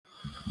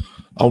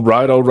All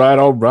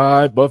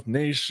right, Buff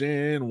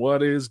Nation,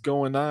 what is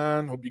going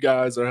on? Hope you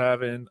guys are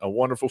having a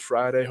wonderful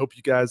Friday. Hope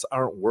you guys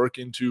aren't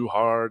working too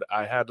hard.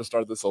 I had to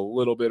start this a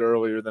little bit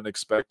earlier than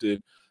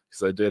expected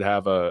because I did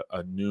have a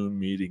noon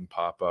meeting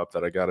pop up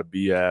that I got to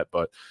be at.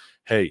 But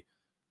hey,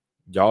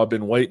 y'all have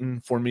been waiting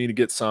for me to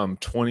get some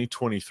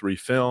 2023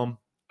 film.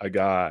 I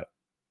got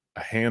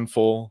a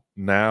handful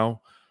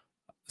now.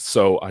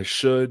 So I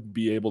should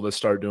be able to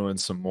start doing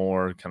some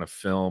more kind of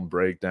film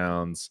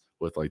breakdowns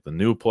with like the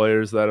new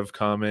players that have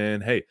come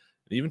in. Hey,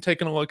 even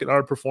taking a look at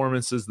our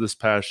performances this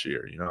past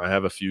year. You know, I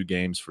have a few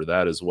games for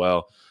that as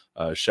well.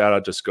 Shout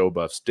out to Sco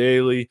Buffs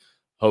Daily.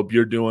 Hope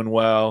you're doing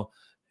well.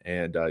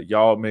 And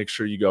y'all make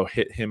sure you go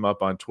hit him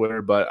up on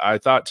Twitter. But I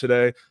thought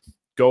today,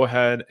 go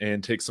ahead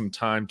and take some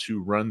time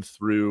to run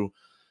through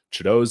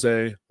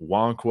Chidozie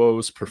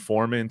Nwankwo's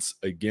performance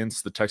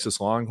against the Texas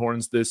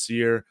Longhorns this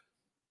year.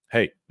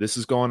 Hey, this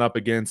is going up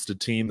against a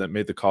team that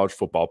made the college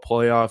football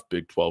playoff,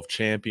 Big 12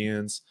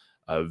 champions,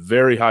 a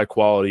very high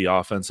quality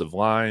offensive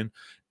line.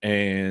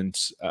 And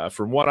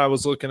from what I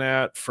was looking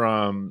at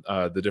from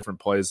the different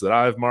plays that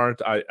I've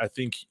marked, I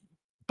think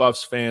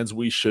Buffs fans,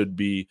 we should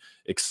be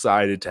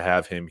excited to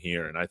have him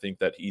here. And I think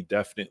that he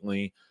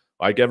definitely,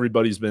 like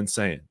everybody's been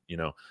saying, you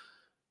know,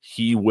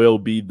 he will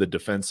be the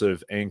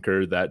defensive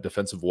anchor, that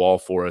defensive wall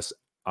for us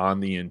on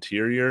the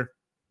interior.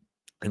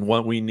 And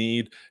what we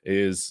need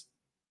is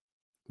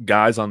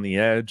guys on the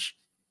edge,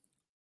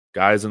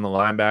 guys in the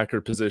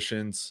linebacker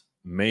positions,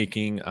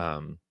 making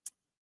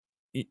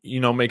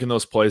making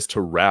those plays to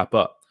wrap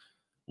up.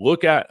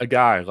 Look at a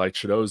guy like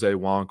Chidozie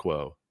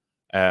Nwankwo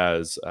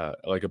as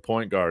like a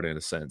point guard in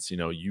a sense. You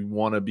know, you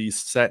want to be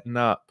setting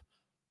up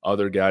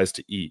other guys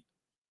to eat,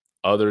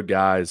 other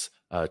guys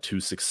to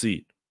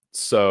succeed.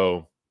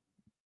 So,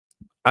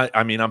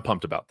 I mean, I'm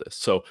pumped about this.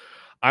 So,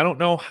 I don't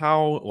know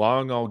how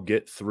long I'll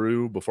get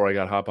through before I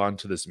got to hop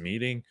onto this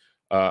meeting.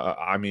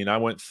 I mean, I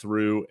went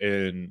through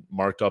and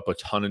marked up a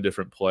ton of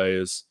different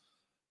plays.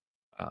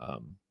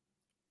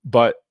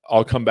 But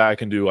I'll come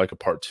back and do like a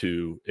part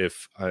 2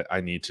 if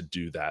I need to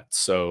do that.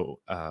 So,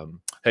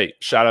 hey,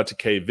 shout out to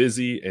K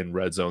Vizzy and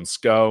Red Zone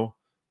Sco.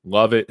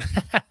 Love it.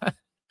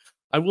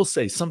 I will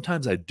say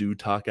sometimes I do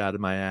talk out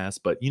of my ass,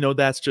 but you know,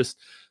 that's just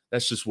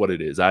what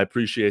it is. I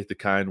appreciate the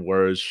kind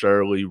words.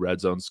 Shirley,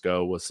 Red Zone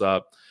Sco, what's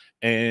up?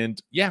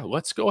 And yeah,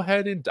 let's go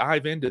ahead and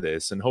dive into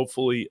this. And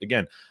hopefully,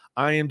 again,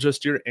 I am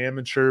just your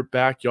amateur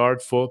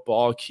backyard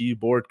football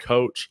keyboard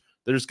coach.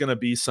 There's going to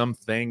be some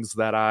things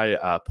that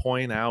I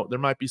point out. There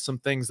might be some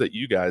things that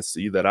you guys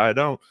see that I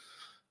don't.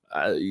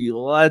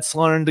 Let's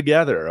learn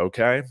together,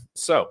 okay?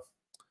 So,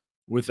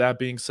 with that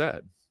being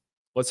said,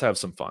 let's have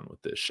some fun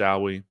with this,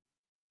 shall we?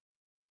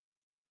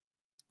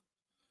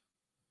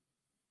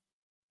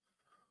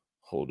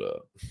 Hold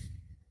up.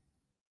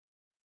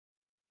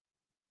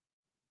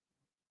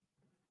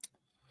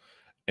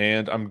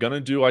 And I'm going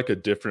to do like a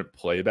different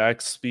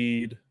playback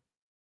speed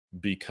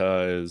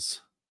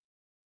because,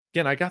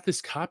 again, I got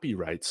this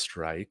copyright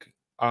strike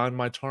on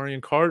my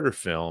Tarian Carter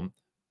film.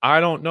 I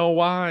don't know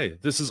why.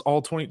 This is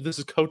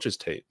coach's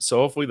tape. So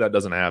hopefully that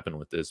doesn't happen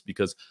with this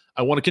because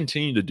I want to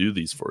continue to do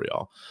these for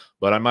y'all.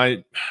 But I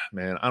might,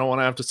 man, I don't want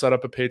to have to set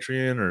up a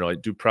Patreon or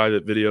like do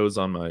private videos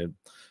on my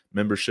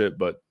membership,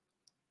 but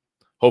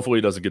hopefully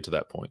it doesn't get to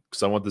that point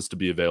because I want this to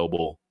be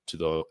available to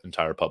the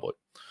entire public.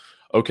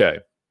 Okay.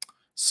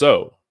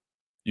 So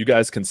you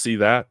guys can see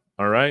that.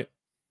 All right.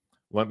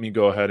 Let me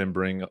go ahead and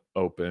bring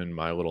open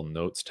my little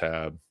notes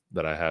tab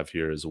that I have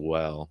here as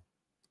well.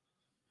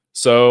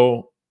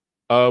 So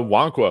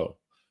Nwankwo,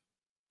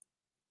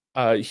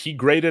 he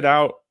graded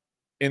out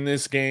in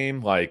this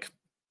game, like,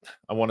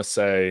 I want to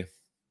say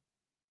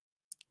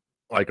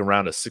like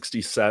around a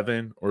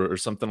 67 or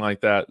something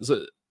like that.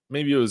 So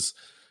maybe it was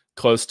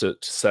close to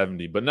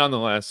 70, but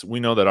nonetheless,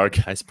 we know that our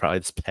guys probably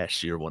this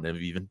past year wouldn't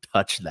have even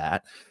touched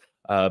that.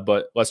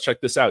 But let's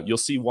check this out. You'll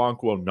see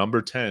Nwankwo,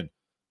 number 10,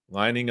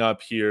 lining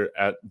up here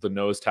at the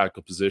nose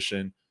tackle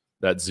position,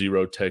 that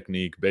zero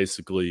technique,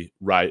 basically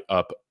right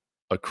up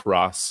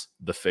across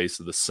the face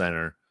of the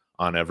center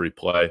on every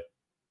play.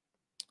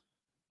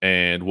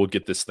 And we'll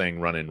get this thing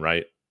running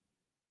right.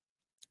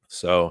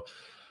 So,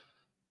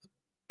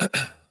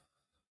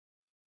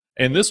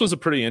 and this was a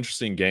pretty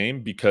interesting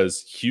game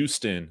because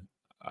Houston,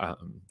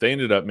 they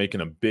ended up making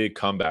a big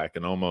comeback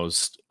and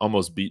almost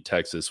beat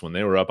Texas when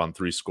they were up on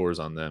 3 scores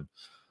on them.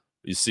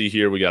 You see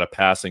here, we got a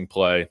passing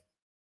play.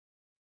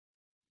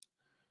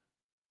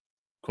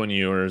 Quinn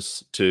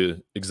Ewers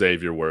to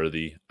Xavier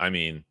Worthy. I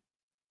mean,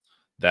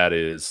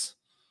 that's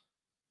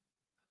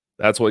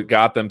what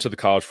got them to the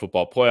college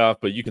football playoff.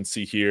 But you can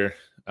see here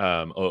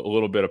a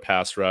little bit of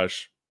pass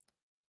rush.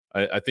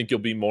 I think you'll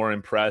be more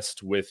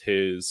impressed with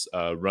his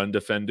run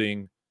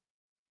defending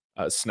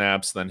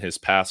snaps than his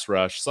pass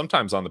rush.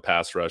 Sometimes on the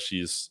pass rush,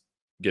 he's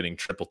getting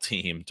triple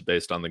teamed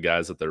based on the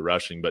guys that they're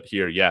rushing. But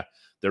here, yeah,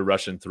 they're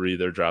rushing 3.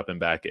 They're dropping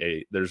back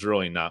 8. There's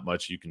really not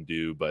much you can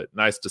do, but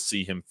nice to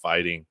see him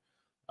fighting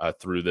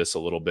through this a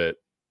little bit.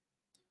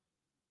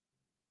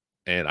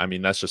 And I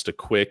mean, that's just a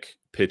quick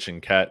pitch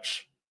and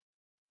catch.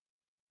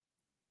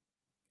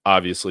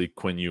 obviously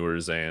Quinn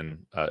Ewers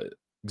and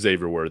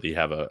Xavier Worthy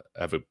have a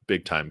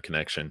big time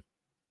connection.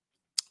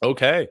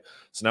 Okay,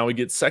 so now we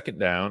get second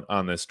down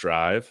on this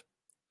drive,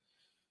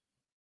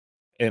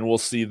 and we'll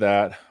see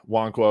that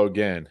Nwankwo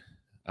again.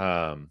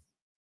 Another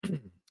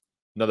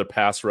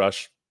pass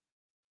rush.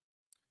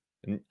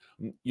 And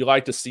you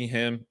like to see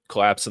him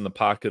collapse in the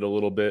pocket a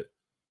little bit,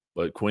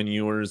 but Quinn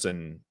Ewers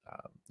and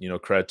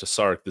credit to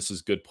Sark, this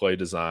is good play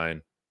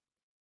design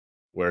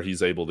where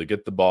he's able to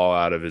get the ball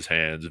out of his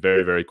hands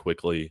very, very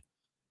quickly.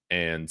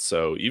 And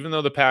so even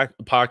though the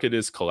pocket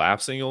is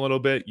collapsing a little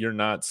bit, you're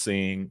not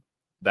seeing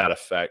that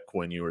affect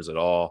Quinn Ewers at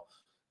all.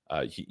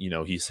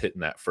 He's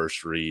hitting that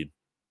first read.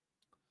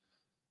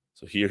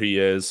 So here he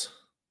is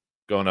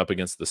going up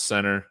against the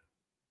center.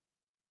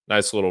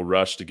 Nice little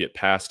rush to get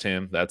past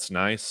him. That's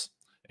nice.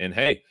 And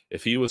hey,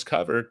 if he was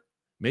covered,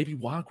 maybe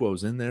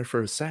Nwankwo's in there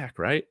for a sack,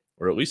 right?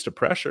 Or at least a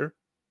pressure.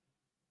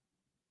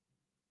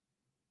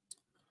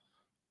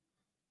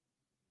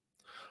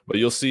 But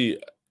you'll see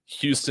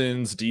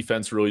Houston's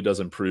defense really does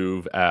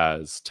improve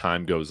as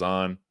time goes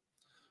on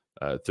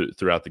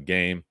throughout the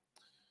game.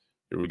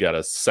 Here we got a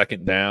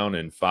 2nd down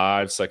and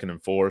 5, 2nd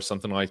and 4,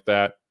 something like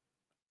that.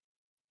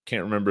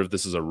 Can't remember if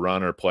this is a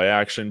run or play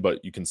action,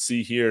 but you can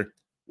see here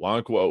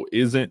Nwankwo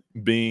isn't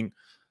being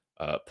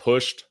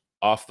pushed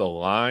off the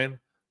line.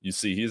 You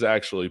see he's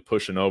actually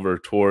pushing over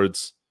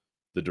towards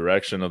the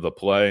direction of the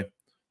play.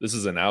 This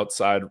is an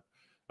outside,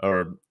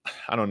 or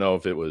I don't know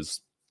if it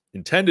was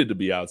intended to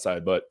be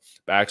outside, but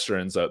Baxter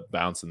ends up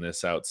bouncing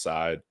this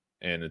outside,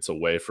 and it's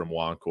away from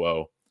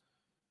Nwankwo.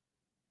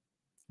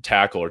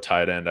 Tackle or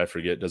tight end, I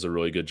forget, does a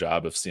really good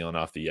job of sealing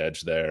off the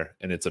edge there,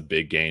 and it's a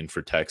big gain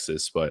for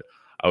Texas. But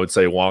I would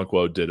say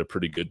Nwankwo did a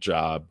pretty good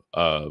job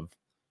of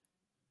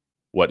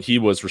what he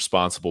was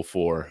responsible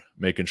for,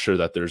 making sure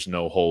that there's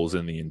no holes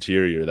in the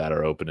interior that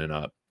are opening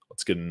up.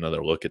 Let's get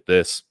another look at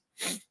this.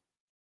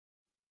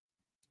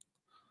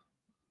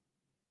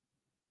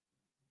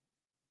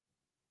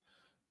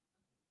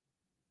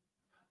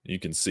 You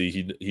can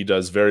see he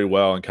does very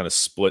well in kind of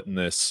splitting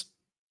this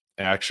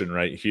action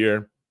right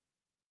here.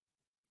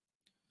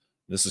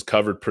 This is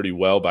covered pretty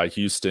well by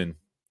Houston.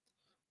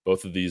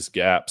 Both of these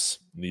gaps,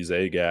 these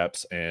A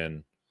gaps,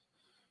 and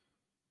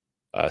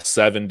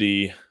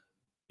 70.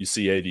 You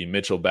see A.D.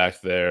 Mitchell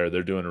back there.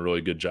 They're doing a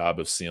really good job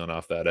of sealing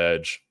off that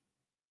edge.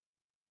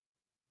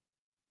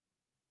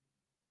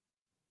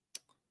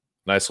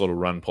 Nice little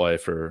run play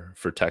for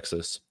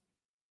Texas.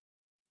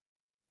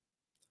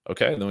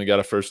 Okay, then we got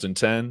a 1st and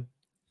 10.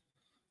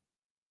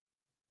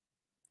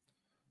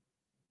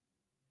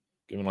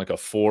 Giving like a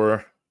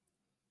 4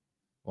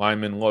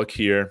 lineman look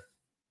here.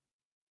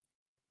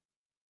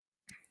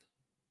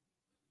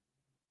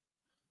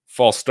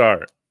 False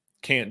start.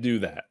 Can't do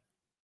that.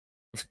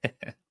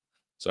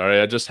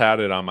 Sorry, I just had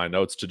it on my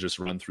notes to just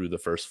run through the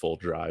first full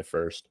drive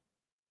first.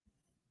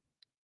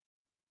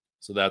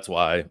 So that's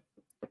why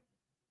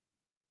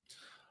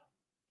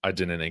I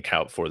didn't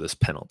account for this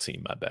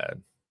penalty. My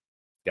bad.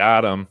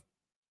 Got him.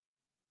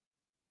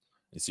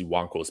 You see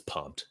Nwankwo's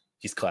pumped.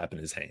 He's clapping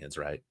his hands,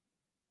 right?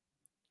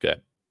 Okay.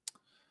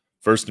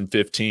 1st and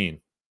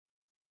 15.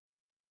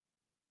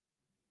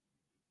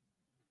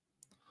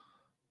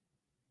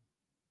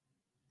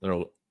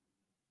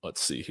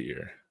 Let's see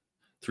here.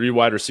 3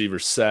 wide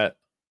receivers set.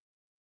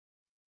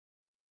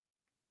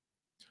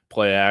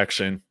 Play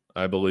action,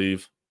 I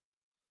believe.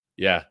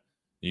 Yeah,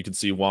 you can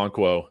see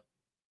Nwankwo.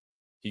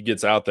 He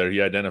gets out there.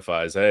 He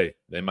identifies, hey,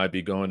 they might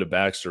be going to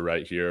Baxter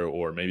right here,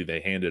 or maybe they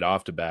hand it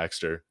off to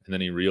Baxter. And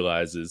then he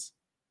realizes,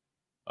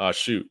 oh,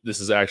 shoot, this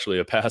is actually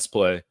a pass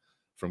play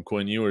from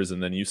Quinn Ewers.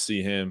 And then you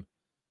see him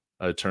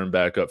turn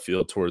back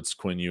upfield towards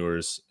Quinn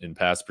Ewers in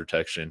pass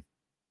protection.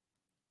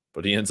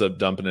 But he ends up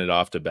dumping it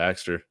off to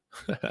Baxter.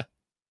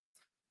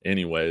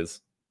 Anyways,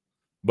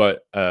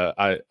 but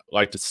I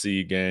like to see,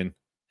 again,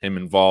 him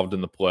involved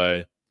in the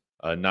play,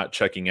 not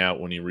checking out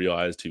when he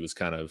realized he was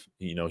kind of,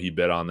 he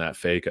bet on that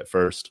fake at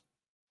first.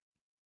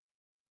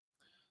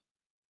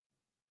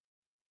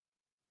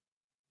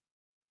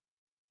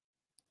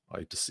 I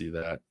like to see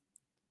that.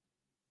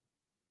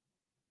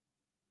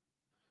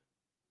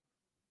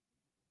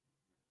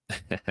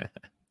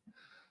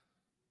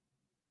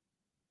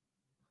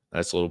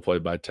 Nice little play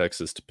by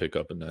Texas to pick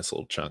up a nice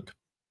little chunk.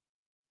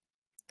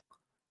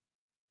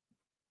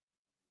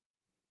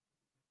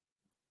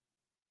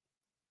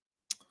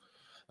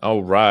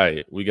 All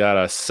right, we got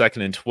a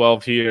 2nd and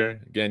 12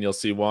 here. Again, you'll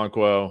see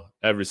Nwankwo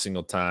every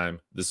single time.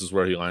 This is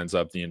where he lines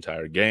up the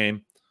entire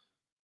game.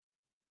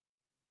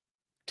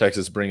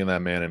 Texas bringing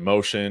that man in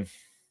motion.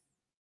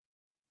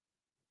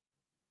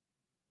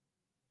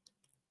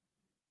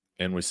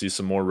 And we see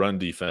some more run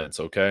defense,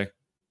 okay?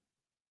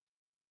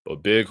 A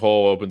big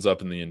hole opens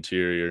up in the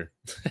interior.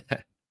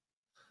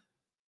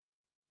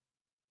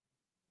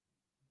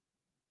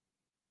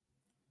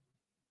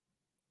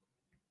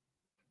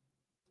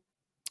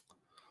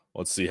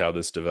 Let's see how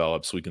this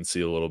develops. We can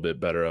see a little bit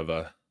better of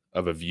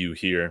a view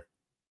here.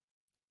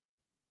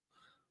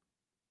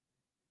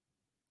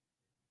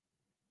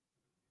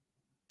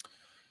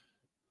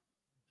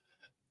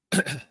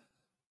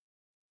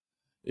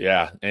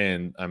 Yeah,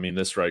 and I mean,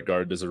 this right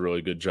guard does a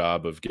really good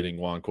job of getting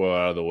Nwankwo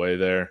out of the way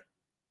there.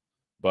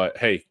 But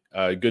hey,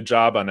 good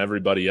job on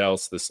everybody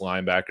else. This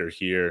linebacker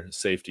here,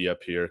 safety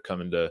up here,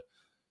 coming to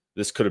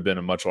this could have been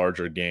a much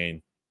larger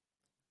gain.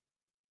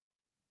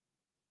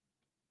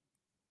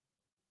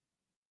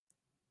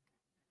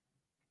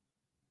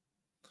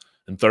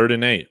 And 3rd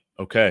and 8.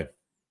 Okay.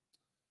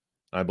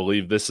 I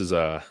believe this is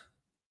a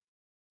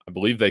I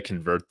believe they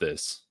convert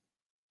this.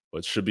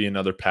 What should be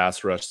another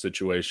pass rush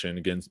situation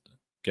again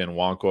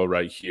Nwankwo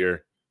right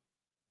here.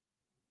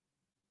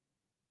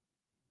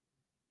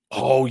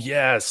 Oh,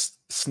 yes.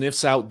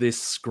 Sniffs out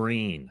this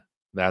screen.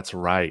 That's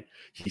right.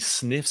 He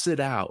sniffs it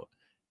out.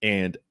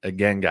 And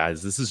again,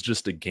 guys, this is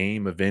just a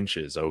game of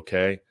inches,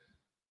 okay?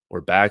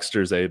 Where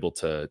Baxter's able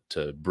to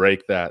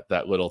break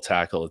that little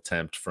tackle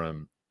attempt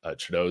from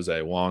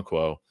Chidozie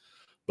Nwankwo.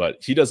 But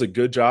he does a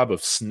good job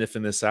of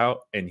sniffing this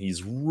out, and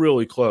he's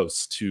really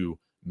close to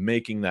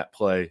making that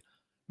play,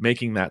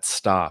 making that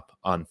stop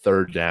on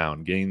 3rd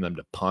down, getting them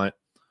to punt.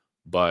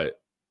 But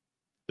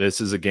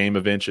this is a game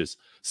of inches.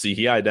 See,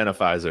 he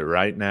identifies it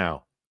right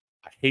now.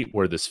 I hate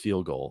where this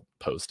field goal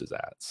post is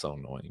at. So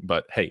annoying.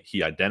 But hey,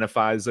 he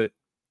identifies it.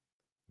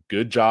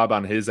 Good job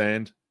on his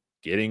end,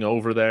 getting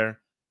over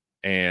there.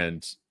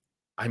 And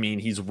I mean,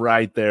 he's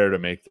right there to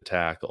make the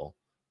tackle,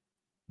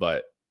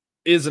 but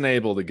isn't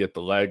able to get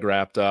the leg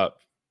wrapped up.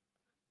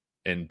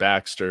 And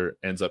Baxter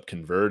ends up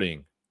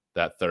converting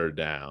that 3rd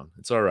down.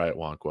 It's all right,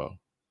 Nwankwo.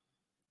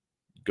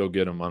 Go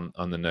get him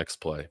on the next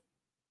play.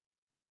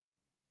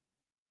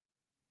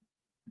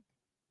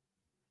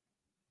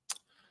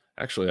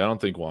 Actually, I don't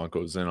think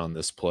Nwankwo's in on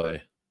this play.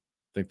 I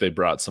think they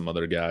brought some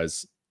other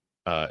guys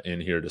in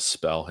here to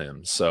spell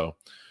him. So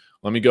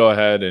let me go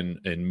ahead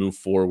and move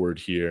forward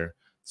here.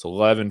 It's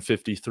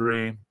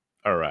 11:53.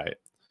 All right.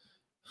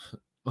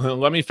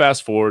 Let me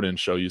fast forward and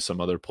show you some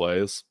other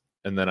plays,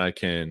 and then I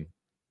can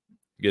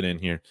get in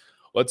here.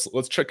 Let's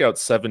check out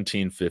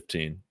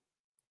 17:15.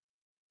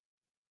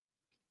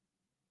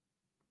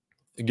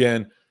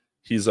 Again,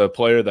 he's a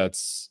player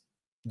that's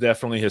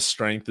definitely his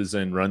strength is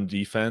in run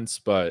defense,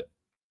 but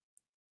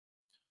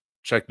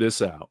check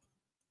this out.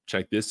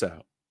 Check this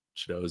out.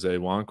 Chidozie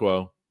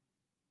Nwankwo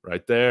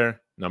right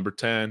there, number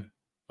 10,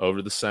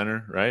 over the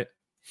center, right?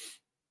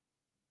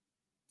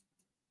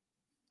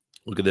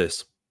 Look at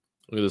this.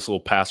 Look at this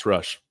little pass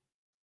rush.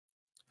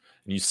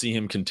 And you see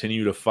him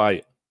continue to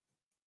fight.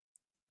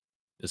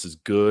 This is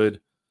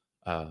good.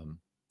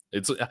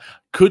 It's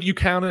could you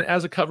count it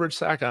as a coverage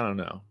sack? I don't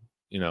know.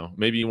 You know,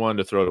 maybe you wanted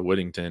to throw to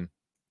Whittington,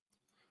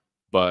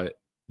 but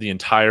the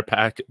entire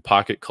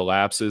pocket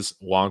collapses.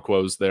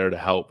 Nwankwo's there to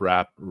help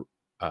wrap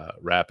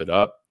it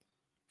up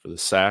for the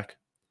sack.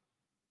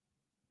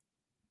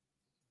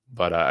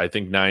 But I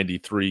think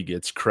 93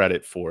 gets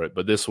credit for it.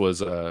 But this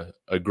was a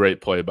great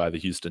play by the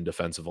Houston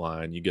defensive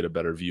line. You get a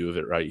better view of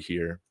it right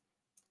here.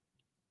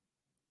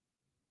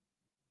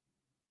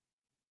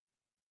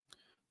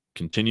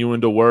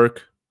 Continuing to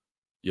work.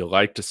 You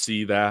like to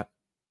see that.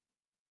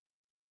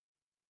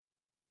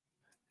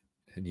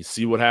 And you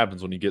see what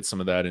happens when you get some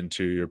of that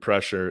interior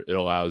pressure. It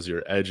allows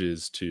your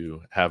edges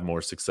to have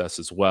more success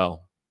as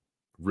well.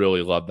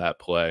 Really love that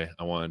play.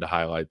 I wanted to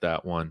highlight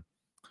that one.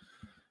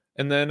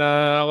 And then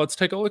let's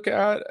take a look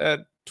at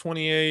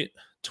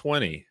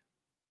 28-20.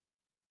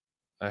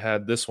 I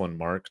had this one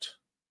marked.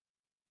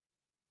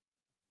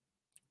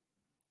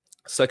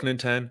 2nd and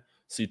 10.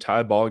 See,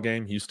 tie ball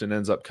game. Houston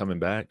ends up coming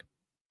back.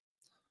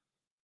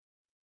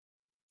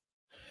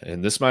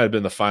 And this might have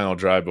been the final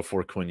drive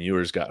before Quinn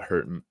Ewers got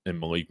hurt and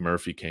Malik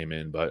Murphy came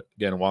in. But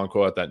again,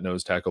 Nwankwo at that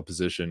nose tackle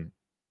position.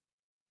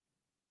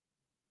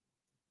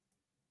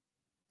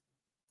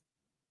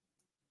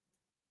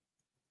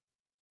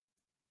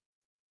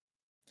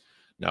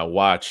 Now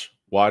watch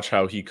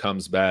how he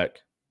comes back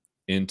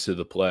into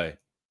the play.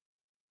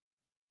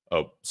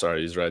 Oh,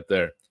 sorry, he's right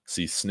there.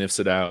 See, sniffs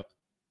it out.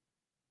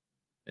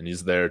 And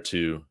he's there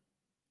to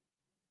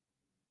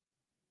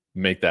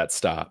make that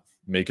stop,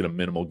 make it a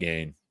minimal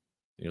gain.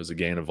 It was a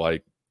gain of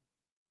like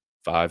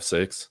 5,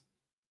 6.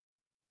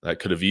 That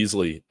could have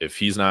easily, if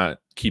he's not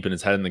keeping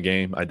his head in the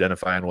game,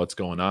 identifying what's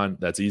going on,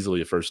 that's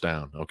easily a 1st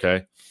down.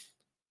 Okay.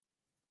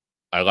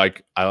 I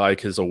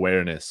like his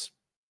awareness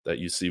that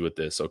you see with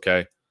this.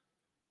 Okay.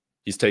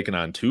 He's taken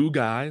on 2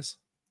 guys,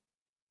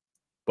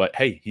 but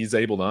hey, he's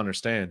able to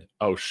understand,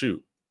 oh,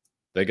 shoot,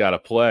 they got a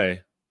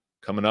play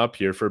coming up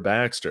here for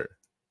Baxter.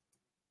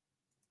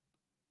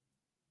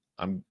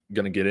 I'm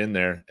going to get in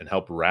there and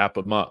help wrap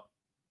him up.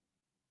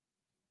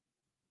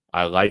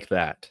 I like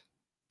that.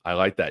 I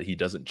like that. He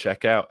doesn't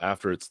check out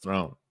after it's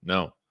thrown.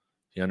 No,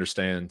 he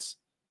understands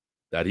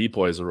that he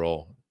plays a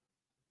role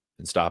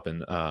in stopping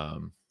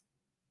the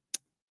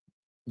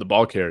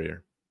ball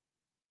carrier.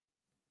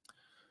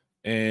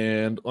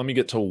 And let me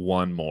get to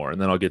one more,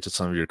 and then I'll get to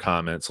some of your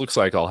comments. Looks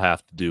like I'll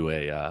have to do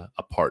a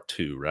part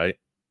 2, right?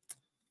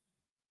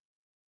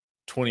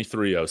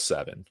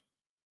 23:07.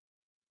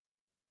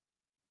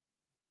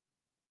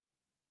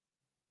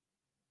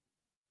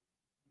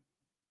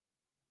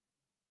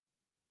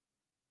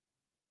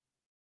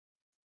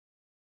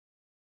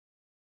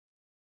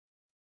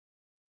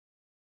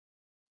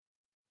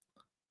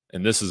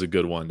 And this is a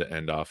good one to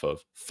end off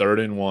of.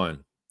 3rd and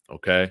 1.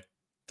 Okay.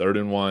 3rd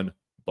and 1.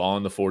 Ball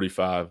in the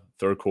 45.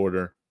 3rd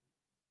quarter.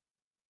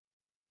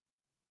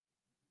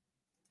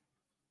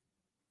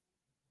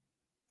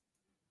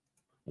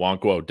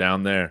 Nwankwo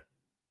down there.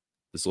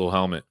 This little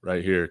helmet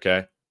right here.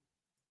 Okay.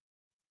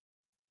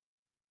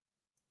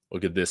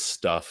 Look at this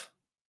stuff.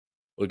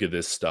 Look at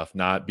this stuff.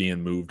 Not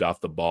being moved off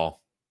the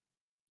ball.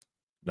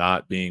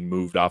 Not being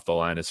moved off the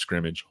line of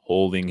scrimmage.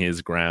 Holding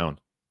his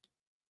ground.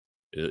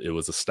 It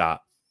was a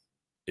stop.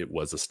 It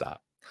was a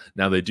stop.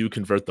 Now they do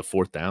convert the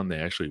 4th down. They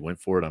actually went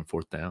for it on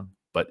 4th down,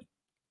 but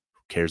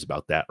who cares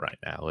about that right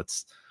now?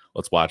 Let's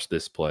watch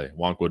this play.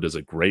 Nwankwo does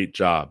a great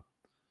job.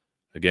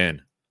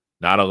 Again,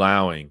 not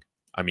allowing.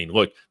 I mean,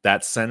 look,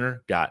 that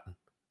center got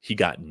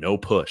no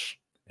push,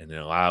 and it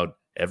allowed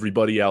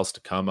everybody else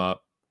to come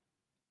up.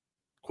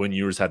 Quinn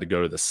Ewers had to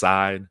go to the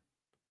side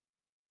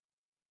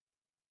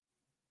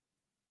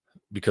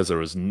because there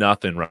was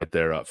nothing right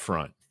there up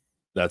front.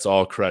 That's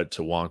all credit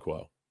to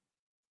Nwankwo.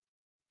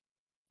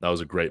 That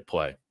was a great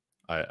play.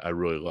 I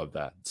really love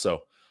that.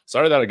 So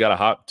sorry that I got to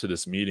hop to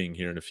this meeting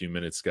here in a few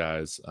minutes,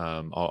 guys.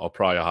 I'll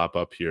probably hop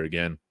up here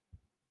again.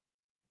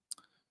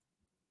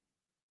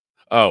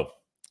 Oh,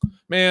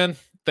 man,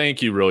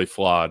 thank you, really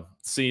flawed.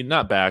 See,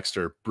 not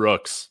Baxter,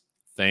 Brooks.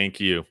 Thank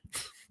you.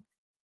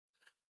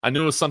 I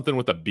knew it was something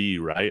with a B,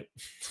 right?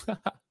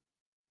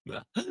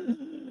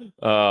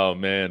 Oh,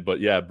 man. But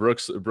yeah,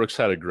 Brooks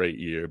had a great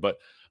year. But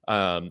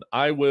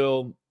I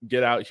will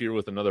get out here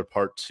with another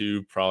part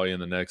 2 probably in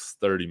the next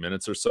 30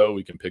 minutes or so.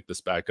 We can pick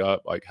this back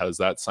up. Like, how does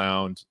that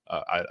sound?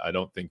 I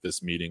don't think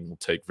this meeting will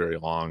take very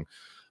long.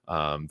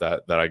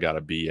 That I got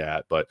to be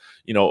at. But,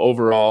 you know,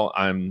 overall,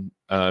 I'm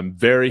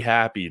very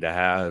happy to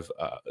have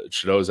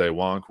Chidozie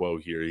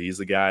Nwankwo here. He's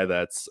a guy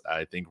that's,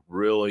 I think,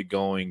 really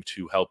going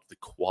to help the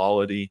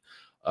quality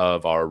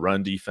of our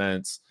run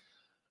defense.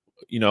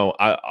 You know,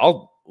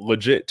 I'll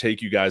legit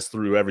take you guys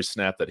through every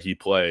snap that he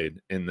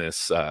played in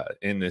this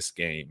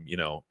game, you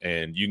know,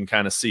 and you can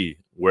kind of see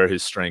where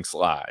his strengths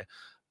lie.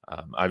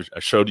 I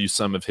showed you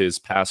some of his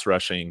pass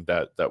rushing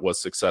that was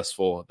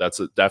successful.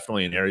 That's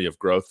definitely an area of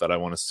growth that I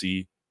want to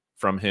see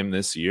from him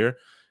this year.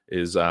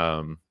 Is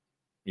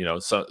you know,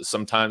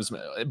 sometimes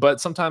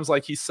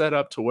like he's set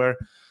up to where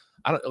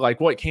I don't like,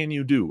 what can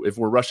you do if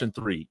we're rushing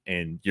 3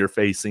 and you're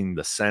facing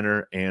the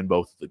center and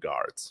both of the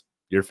guards?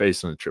 You're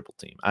facing a triple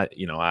team. I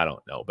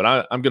don't know, but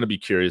I'm going to be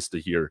curious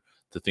to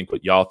think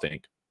what y'all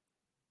think.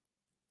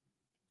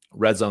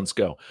 Red zones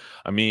go.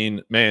 I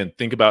mean, man,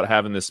 think about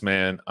having this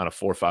man on a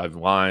 4-5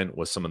 line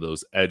with some of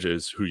those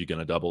edges. Who are you going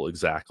to double?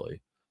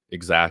 Exactly.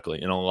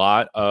 And a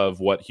lot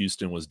of what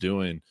Houston was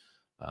doing,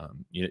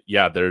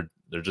 yeah, they're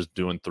just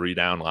doing 3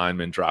 down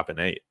linemen, dropping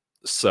 8.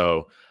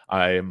 So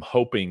I am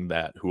hoping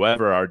that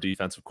whoever our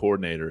defensive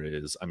coordinator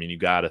is, I mean, you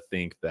got to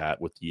think that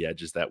with the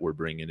edges that we're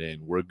bringing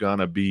in, we're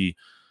gonna be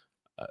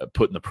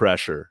putting the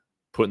pressure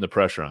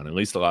on at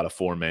least a lot of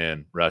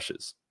 4-man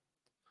rushes.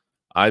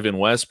 Ivan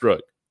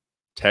Westbrook,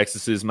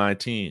 Texas is my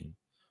team.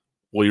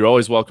 Well, you're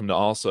always welcome to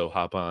also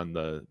hop on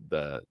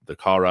the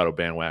Colorado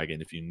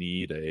bandwagon if you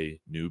need a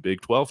new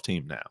Big 12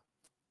 team now.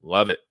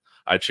 Love it.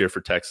 I cheer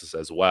for Texas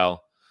as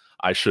well.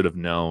 I should have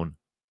known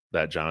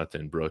that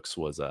Jonathan Brooks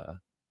was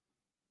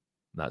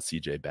not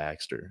CJ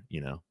Baxter, you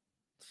know.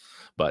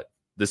 But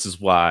this is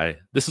why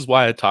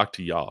I talk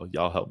to y'all.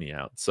 Y'all help me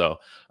out. So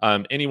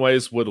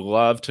anyways, would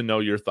love to know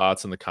your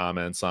thoughts in the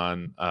comments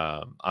on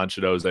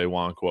Chidozie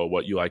Nwankwo,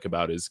 what you like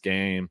about his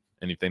game,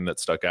 anything that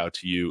stuck out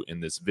to you in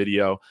this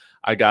video.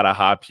 I gotta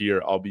hop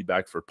here. I'll be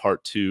back for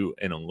part 2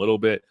 in a little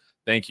bit.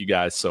 Thank you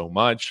guys so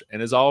much.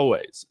 And as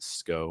always,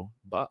 Sco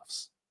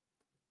Buffs.